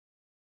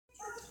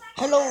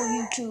Hello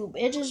YouTube,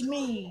 it is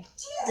me,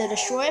 the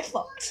Destroyer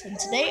Fox, and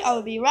today I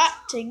will be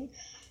reacting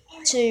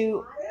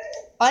to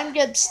I'm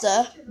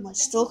Gibster, my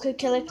stalker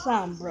killer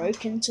clown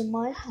broke into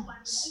my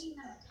house.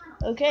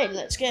 Okay,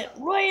 let's get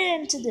right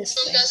into this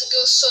thing.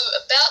 So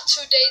about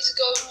 2 days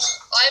ago,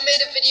 I made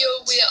a video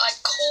where I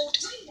called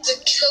the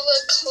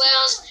killer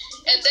clown,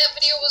 and that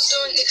video was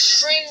doing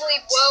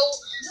extremely well,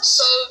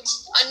 so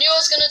I knew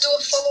I was going to do a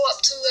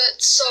follow-up to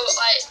it, so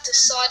I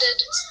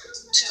decided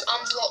to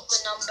unblock the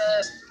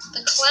number.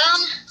 The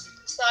clown,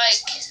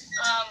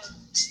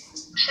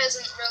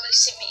 hasn't really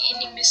sent me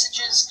any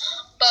messages,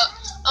 but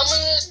I'm going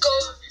to go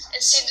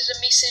and send it a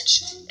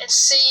message and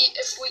see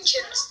if we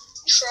can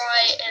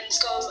try and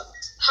go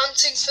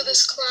hunting for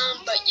this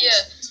clown. But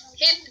yeah,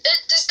 it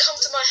did come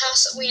to my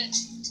house. It went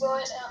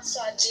right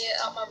outside there,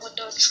 out my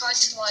window, and tried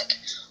to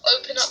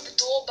open up the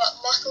door,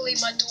 but luckily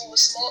my door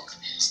was locked.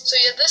 So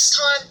yeah, this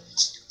time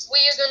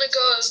we are going to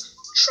go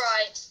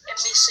try and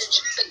message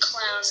the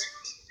clown,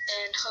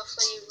 and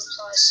hopefully he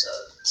replies. So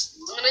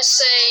I'm going to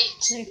say,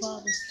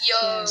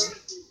 yo.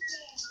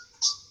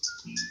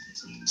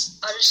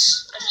 I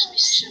just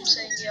messaged him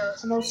saying yo.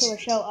 And also a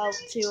shout out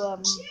to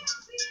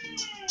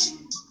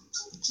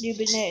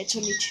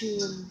Newbinator22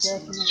 and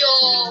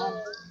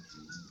Definite21.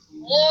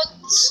 What?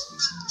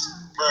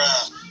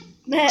 Bruh.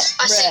 I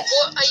said,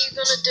 what are you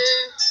gonna do,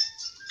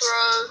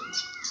 bro?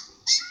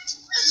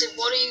 I said,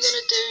 what are you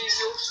gonna do?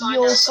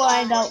 You'll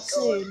find out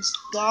soon.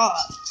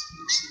 God.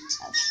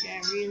 That's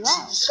very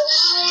loud.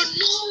 Oh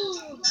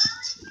no!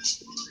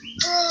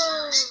 Bro!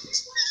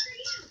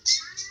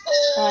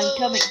 Oh, I'm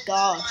coming,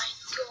 God. My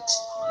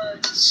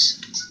God.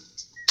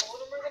 What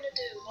am I gonna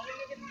do?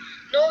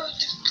 No,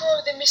 bro,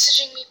 they're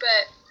messaging me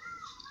back.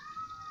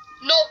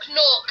 Knock,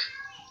 knock.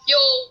 Yo,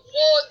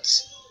 what?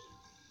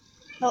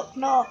 Knock,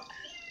 knock.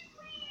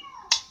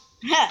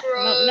 Ha,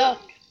 knock,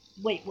 knock.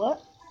 Wait, what?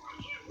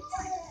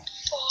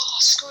 Oh,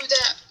 screw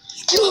that.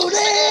 Screw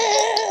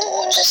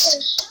that!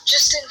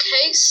 Just in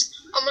case,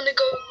 I'm gonna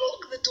go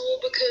lock the door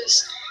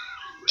because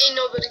ain't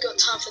nobody got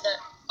time for that.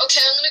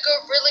 Okay, I'm gonna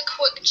go really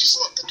quick and just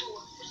lock the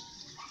door.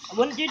 I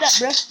wouldn't do that,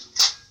 bruh.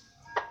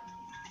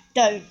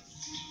 Don't.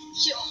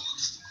 Yo.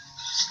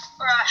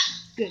 Alright.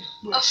 Good.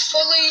 I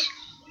fully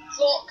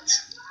locked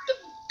the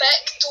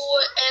back door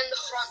and the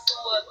front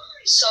door.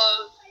 So,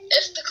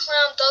 if the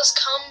clown does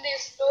come,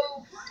 there's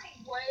no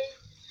way.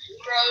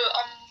 Bro,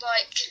 I'm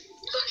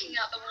looking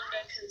out the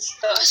window because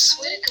I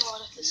swear to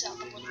God if it's out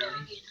the window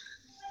again.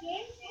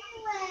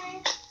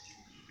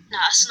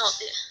 Nah, it's not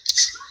there.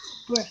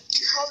 Bruh. You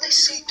can hardly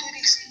see through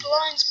these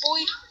blinds,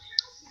 boy.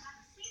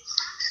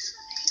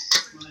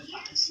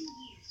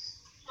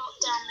 Not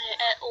down there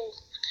at all.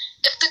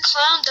 If the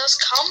clown does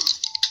come,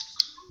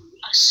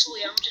 I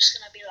swear I'm just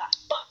gonna be like,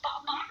 bah,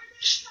 bah, bah.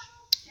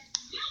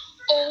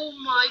 Oh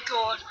my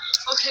God.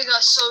 Okay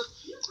guys, so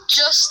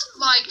just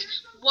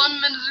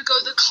 1 minute ago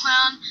the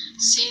clown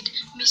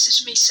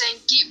messaged me saying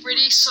get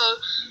ready, so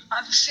I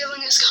have a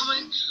feeling it's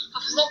coming.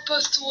 I've locked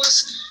both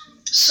doors,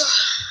 so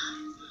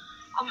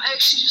I'm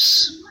actually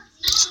just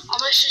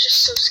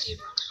so scared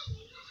right now.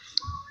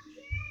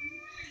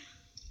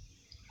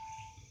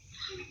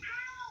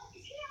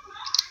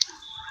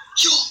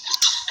 Yo, what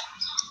the fuck?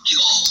 Yo,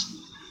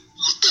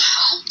 what the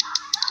hell?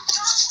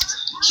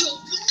 Yo,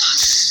 what the?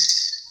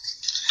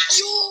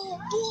 Yo,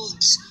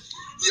 what?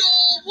 Yo,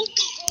 what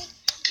the hell?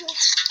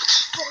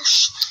 Bro,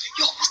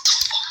 yo, what the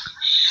fuck?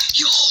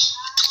 Yo,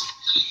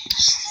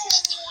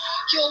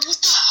 what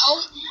the hell?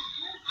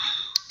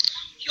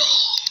 Yo,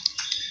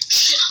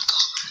 shit, I'm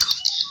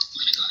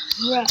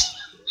going.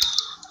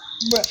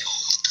 Bruh.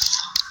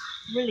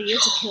 Really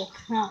is a killer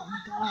clown,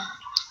 God.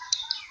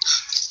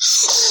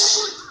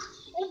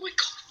 Oh my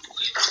God.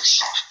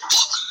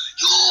 Fuck.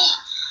 Yo.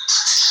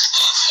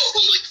 Oh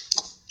my.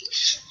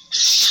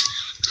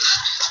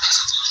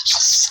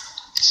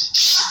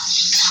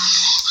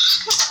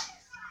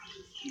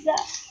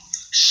 That.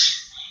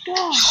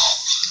 God.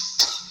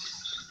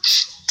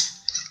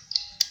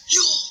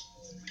 Yo.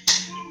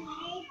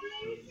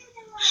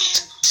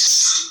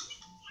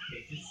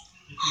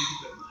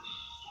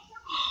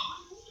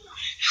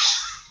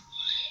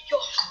 Yo,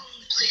 I'm calling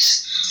the police.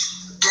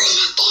 Bro,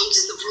 my phone's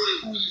in the room.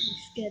 Oh,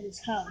 he's scared as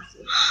hell.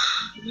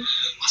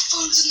 My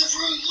phone's in the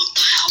room. What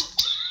the hell?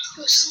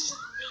 Yo,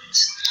 someone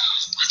rings.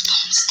 My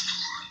phone's in the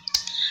room.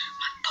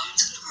 My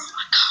phone's in the room.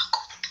 I can't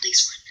call the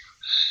police right now.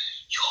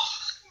 Yo.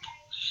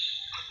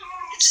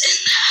 It's in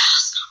the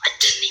house. I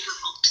didn't even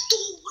lock the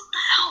door. What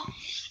the hell?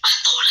 I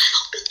thought I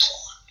locked the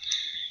door.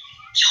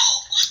 Yo,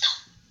 what the?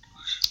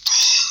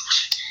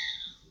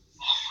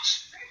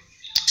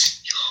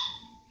 Yo.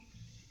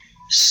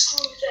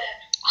 Screw that.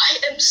 I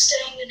am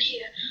staying in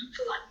here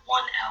for 1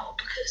 hour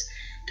because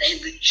they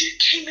legit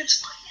came into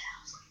my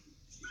house.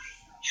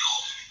 Yo.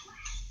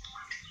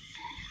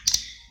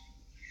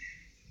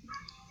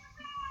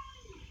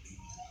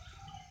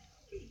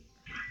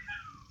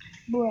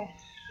 Bruh.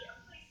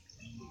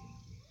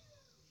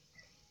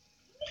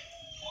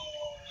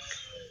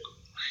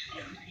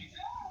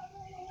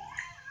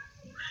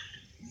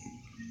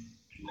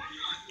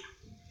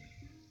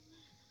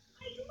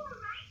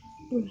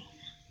 There's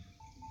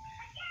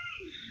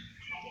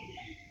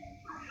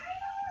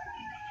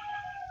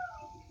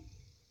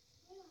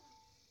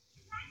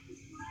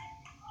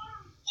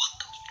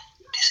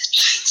a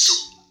chainsaw.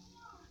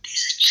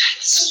 There's a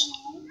chainsaw.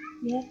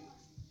 Yeah.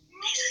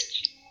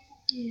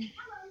 Yeah.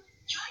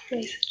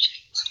 There's There's a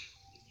chainsaw.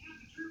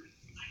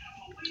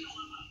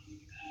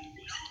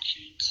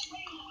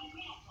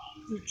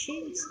 the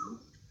chainsaw.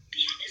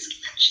 There is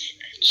legit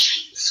a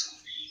chainsaw.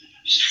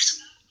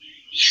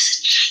 He has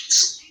a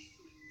chainsaw.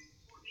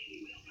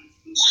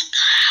 What the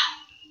hell?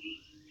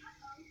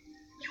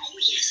 Yo,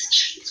 he has a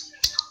chainsaw.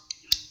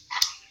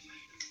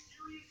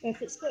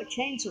 If it's got a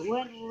chainsaw,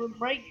 when will it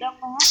break down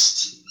the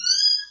house?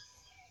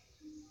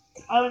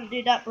 I wouldn't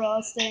do that, bro.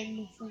 I'll stay in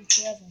the thing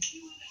forever.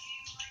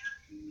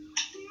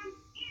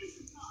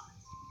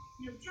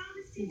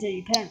 Until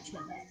your parents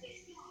get back.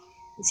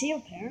 Is he your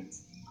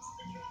parents?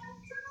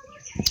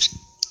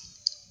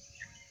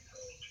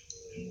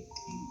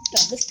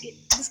 God, this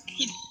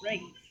kid's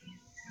brave.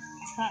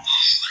 It's hot.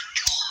 Oh my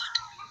god.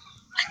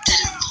 I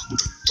didn't lock the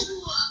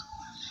door.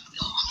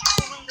 Yo, I'm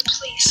calling the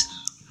police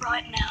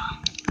right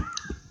now.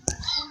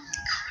 Holy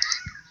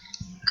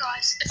crap.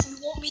 Guys, if you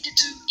want me to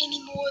do any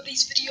more of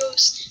these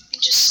videos, then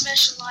just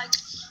smash a like.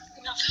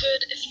 And I've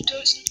heard if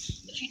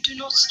you do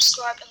not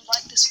subscribe and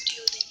like this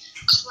video, then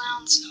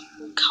clowns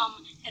will come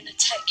and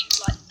attack you.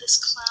 Like this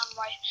clown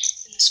right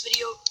in this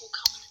video will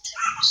come and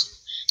attack you. So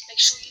make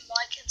sure you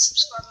like and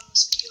subscribe on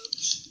this video.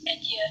 And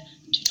yeah,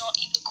 do not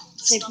even call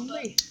this Same number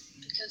for me.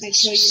 because Make it's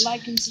sure just you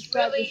like and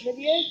subscribe really, this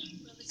video.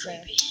 really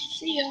creepy.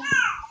 See ya.